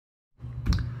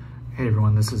Hey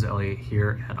everyone, this is Elliot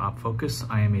here at OpFocus.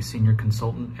 I am a senior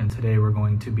consultant, and today we're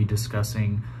going to be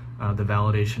discussing the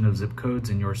validation of zip codes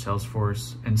in your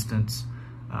Salesforce instance.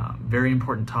 Very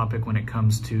important topic when it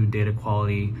comes to data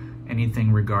quality,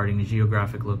 anything regarding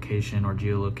geographic location or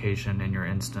geolocation in your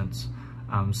instance.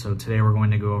 So today we're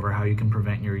going to go over how you can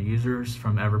prevent your users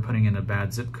from ever putting in a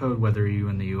bad zip code, whether you're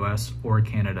in the US or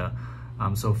Canada.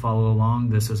 So follow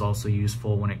along. This is also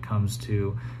useful when it comes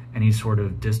to any sort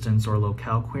of distance or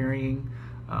locale querying,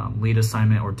 lead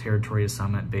assignment or territory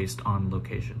assignment based on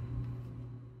location.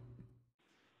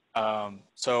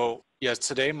 So yes,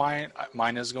 today mine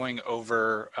is going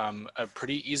over a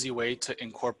pretty easy way to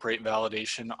incorporate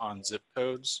validation on zip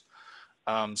codes.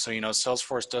 So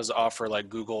Salesforce does offer like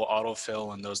Google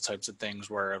autofill and those types of things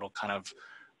where it'll kind of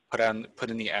put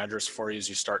in the address for you as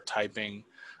you start typing.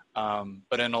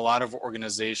 But in a lot of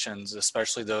organizations,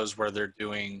 especially those where they're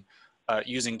doing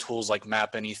using tools like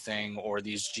Map Anything or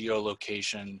these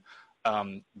geolocation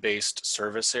based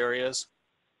service areas,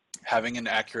 having an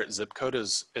accurate zip code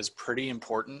is pretty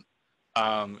important.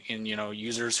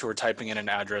 Users who are typing in an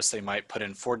address, they might put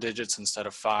in 4 digits instead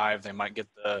of 5. They might get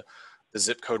the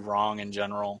zip code wrong in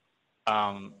general.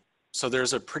 So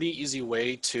there's a pretty easy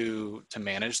way to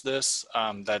manage this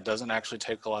that doesn't actually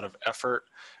take a lot of effort.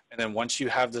 And then once you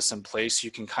have this in place,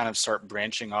 you can kind of start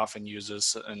branching off and use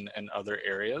this in other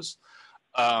areas.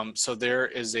 So there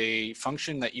is a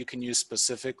function that you can use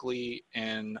specifically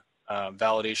in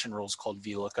validation rules called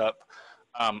VLOOKUP.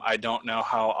 I don't know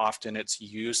how often it's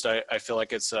used. I feel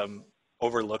like it's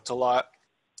overlooked a lot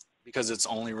because it's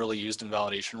only really used in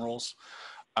validation rules.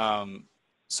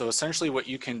 So essentially what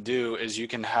you can do is you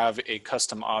can have a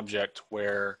custom object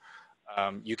where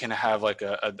you can have like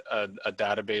a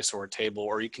database or a table,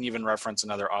 or you can even reference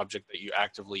another object that you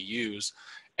actively use.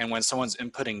 And when someone's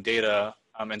inputting data,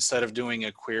 instead of doing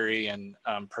a query and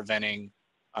preventing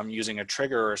using a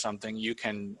trigger or something, you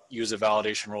can use a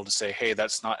validation rule to say, hey,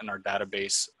 that's not in our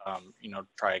database,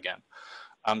 try again.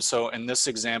 So in this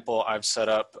example, I've set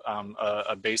up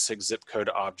a basic zip code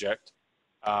object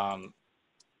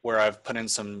where I've put in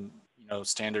some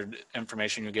standard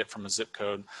information you get from a zip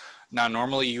code. Now,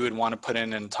 normally you would want to put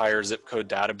in an entire zip code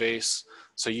database.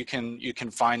 So you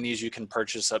can find these, you can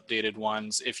purchase updated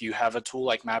ones. If you have a tool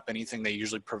like Map Anything, they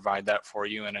usually provide that for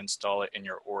you and install it in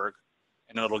your org.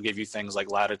 And it'll give you things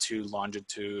like latitude,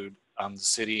 longitude, the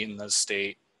city and the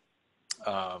state,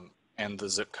 and the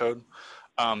zip code.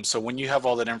 So when you have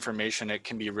all that information, it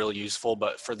can be really useful.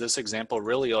 But for this example,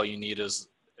 really all you need is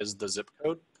the zip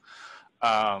code.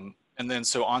 And then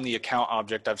so on the account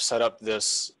object, I've set up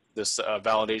this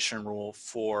validation rule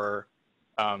for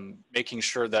making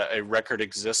sure that a record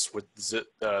exists with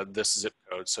this zip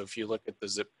code. So if you look at the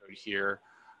zip code here,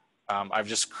 I've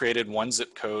just created one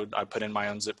zip code. I put in my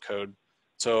own zip code.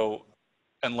 So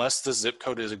unless the zip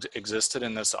code existed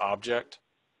in this object,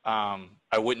 I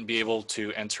wouldn't be able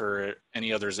to enter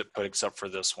any other zip code except for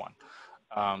this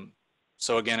one.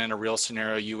 So again, in a real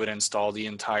scenario, you would install the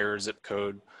entire zip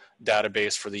code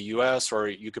database for the US, or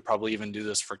you could probably even do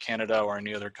this for Canada or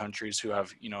any other countries who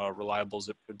have a reliable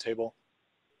zip code table.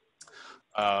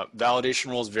 Validation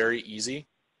rule is very easy.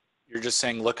 You're just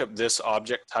saying look up this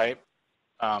object type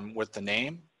with the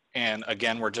name, and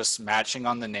again we're just matching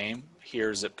on the name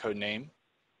here, zip code name,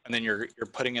 and then you're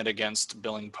putting it against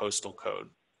billing postal code.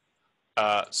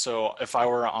 So if I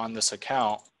were on this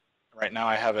account right now,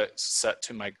 I have it set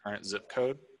to my current zip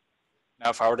code. Now,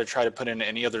 if I were to try to put in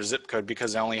any other zip code,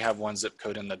 because I only have one zip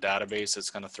code in the database, it's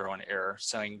going to throw an error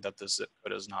saying that the zip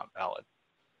code is not valid.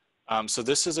 So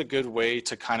this is a good way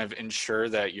to kind of ensure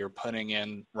that you're putting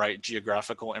in right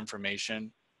geographical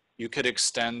information. You could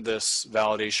extend this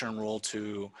validation rule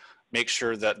to make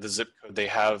sure that the zip code they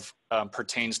have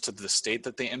pertains to the state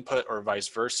that they input, or vice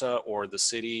versa, or the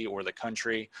city or the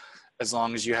country, as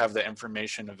long as you have the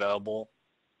information available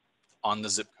on the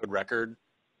zip code record.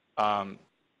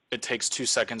 It takes 2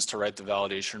 seconds to write the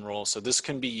validation rule. So this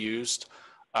can be used.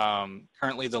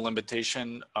 Currently, the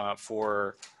limitation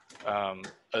for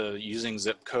using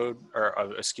zip code, or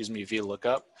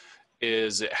VLOOKUP,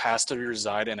 is it has to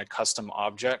reside in a custom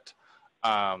object.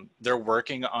 They're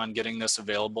working on getting this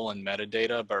available in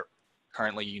metadata, but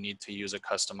currently you need to use a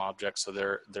custom object. So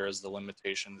there is the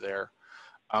limitation there.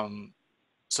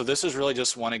 So this is really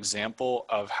just one example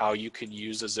of how you could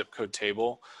use a zip code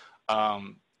table.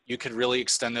 You could really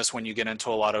extend this when you get into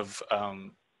a lot of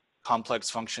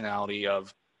complex functionality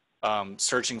of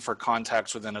searching for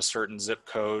contacts within a certain zip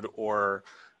code, or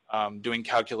doing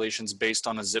calculations based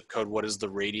on a zip code. What is the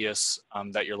radius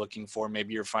that you're looking for?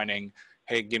 Maybe you're finding,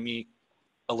 hey, give me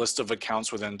a list of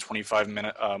accounts within 25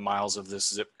 miles of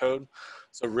this zip code.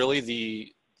 So really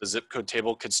the the zip code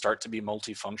table could start to be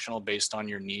multifunctional based on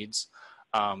your needs.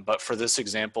 But for this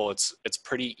example, it's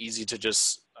pretty easy to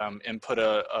just input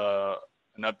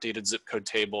an updated zip code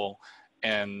table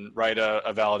and write a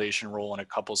validation rule in a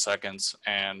couple seconds,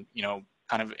 and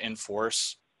kind of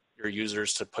enforce your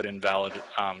users to put in valid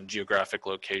geographic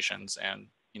locations, and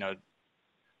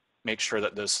make sure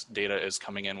that this data is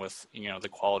coming in with the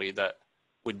quality that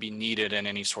would be needed in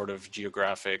any sort of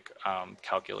geographic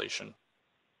calculation.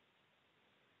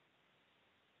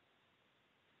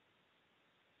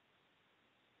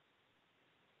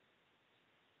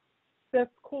 That's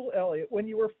cool, Elliot. When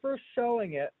you were first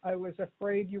showing it, I was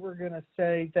afraid you were going to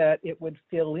say that it would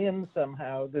fill in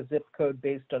somehow the zip code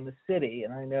based on the city.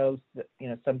 And I know that,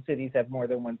 some cities have more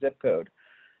than one zip code.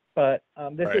 But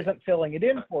this Right. isn't filling it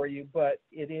in for you, but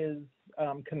it is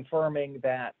confirming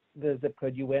that the zip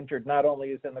code you entered not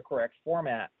only is in the correct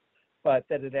format, but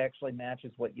that it actually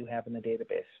matches what you have in the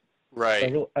database.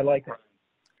 Right. So I like it.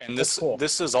 And That's cool.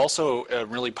 this is also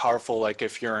really powerful, like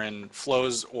if you're in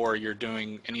flows or you're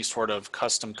doing any sort of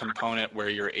custom component where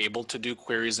you're able to do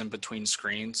queries in between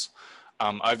screens.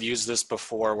 I've used this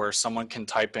before where someone can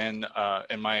type in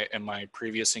my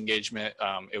previous engagement,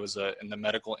 it was in the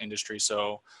medical industry.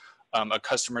 So a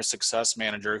customer success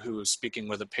manager who was speaking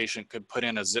with a patient could put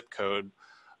in a zip code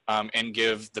and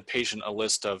give the patient a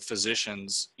list of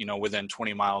physicians, within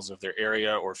 20 miles of their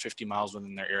area or 50 miles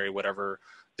within their area, whatever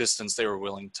distance they were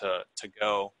willing to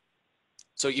go.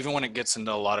 So even when it gets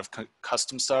into a lot of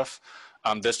custom stuff,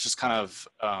 this just kind of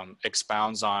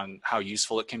expounds on how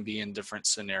useful it can be in different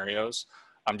scenarios.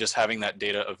 Just having that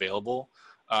data available.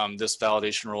 This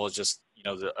validation rule is just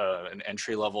an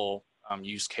entry level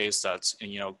use case that's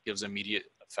gives immediate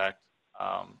effect.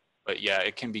 But yeah,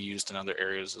 it can be used in other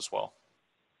areas as well.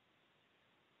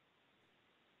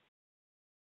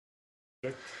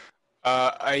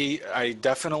 I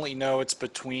definitely know it's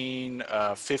between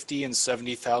 50 and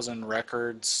 70,000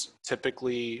 records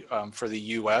typically for the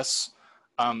US.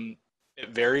 It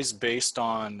varies based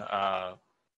on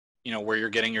where you're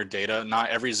getting your data. Not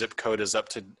every zip code is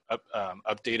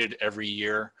updated every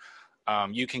year.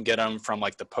 You can get them from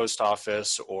like the post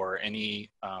office or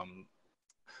any,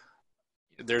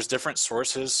 there's different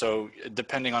sources. So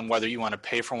depending on whether you want to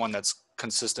pay for one that's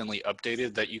consistently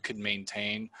updated that you could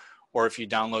maintain, or if you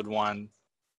download one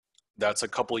that's a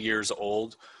couple years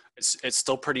old, it's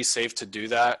still pretty safe to do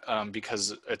that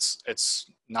because it's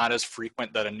not as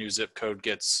frequent that a new zip code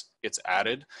gets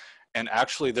added. And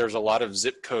actually there's a lot of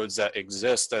zip codes that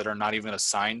exist that are not even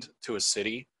assigned to a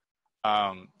city.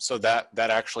 So that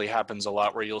actually happens a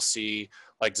lot, where you'll see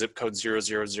like zip code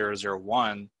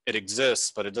 00001, it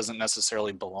exists, but it doesn't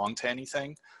necessarily belong to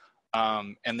anything.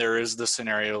 And there is the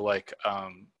scenario like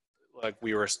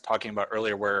we were talking about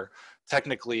earlier, where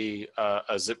technically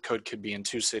a zip code could be in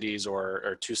two cities,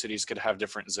 or two cities could have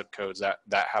different zip codes.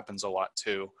 That happens a lot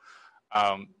too.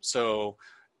 So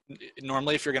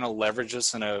normally if you're going to leverage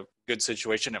this in a good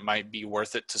situation, it might be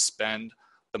worth it to spend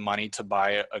the money to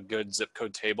buy a good zip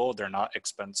code table. They're not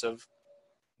expensive.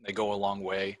 They go a long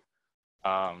way.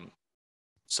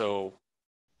 So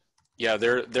yeah,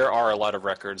 there are a lot of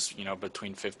records,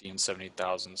 between 50 and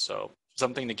 70,000. So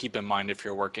something to keep in mind if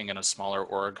you're working in a smaller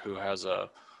org who has a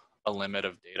limit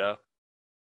of data.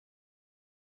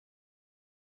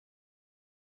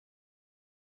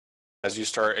 As you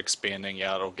start expanding,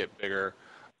 yeah, it'll get bigger.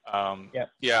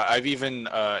 Yeah,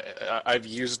 I've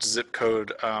used zip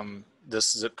code,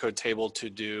 this zip code table to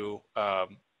do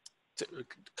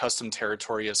custom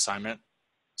territory assignment.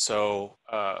 So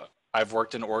I've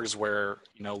worked in orgs where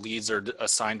leads are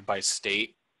assigned by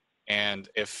state, and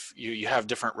if you have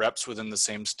different reps within the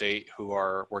same state who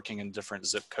are working in different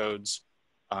zip codes,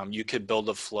 you could build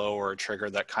a flow or a trigger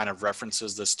that kind of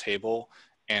references this table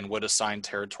and would assign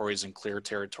territories and clear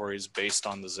territories based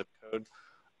on the zip code.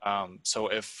 So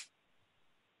if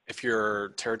your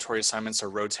territory assignments are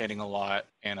rotating a lot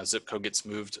and a zip code gets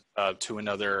moved to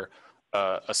another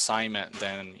assignment,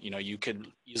 then you could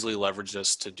easily leverage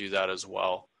this to do that as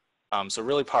well. So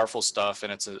really powerful stuff,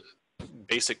 and it's a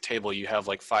basic table. You have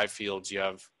like 5 fields. You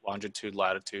have longitude,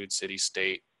 latitude, city,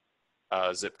 state,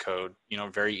 zip code.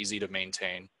 Very easy to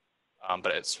maintain,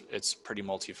 but it's pretty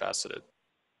multifaceted.